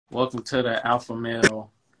Welcome to the Alpha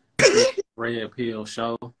Male Red Pill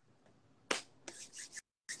Show.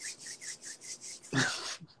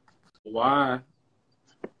 Why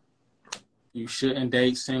you shouldn't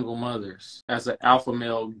date single mothers as an alpha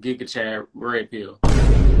male Giga Chad Red Pill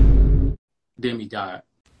demigod.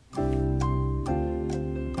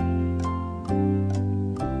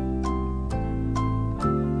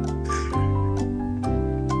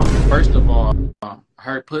 First of all,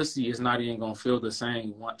 her pussy is not even gonna feel the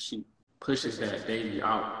same once she pushes that baby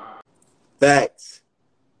out. Facts.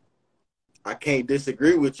 I can't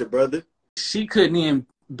disagree with you, brother. She couldn't even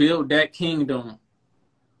build that kingdom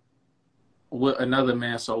with another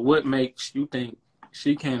man. So what makes you think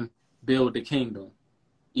she can build the kingdom,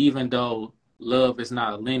 even though love is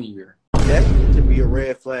not linear? That should be a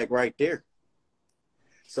red flag right there.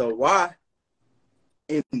 So why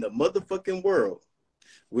in the motherfucking world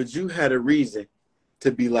would you have a reason to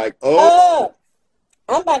be like, I'm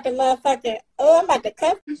about to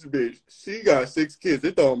cuff this bitch, she got 6 kids.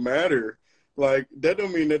 It don't matter. Like, that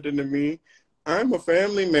don't mean nothing to me. I'm a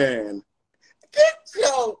family man. Get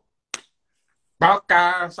your Broke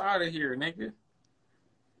ass out of here, nigga.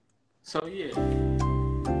 So yeah,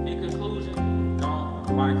 in conclusion,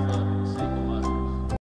 don't wife up.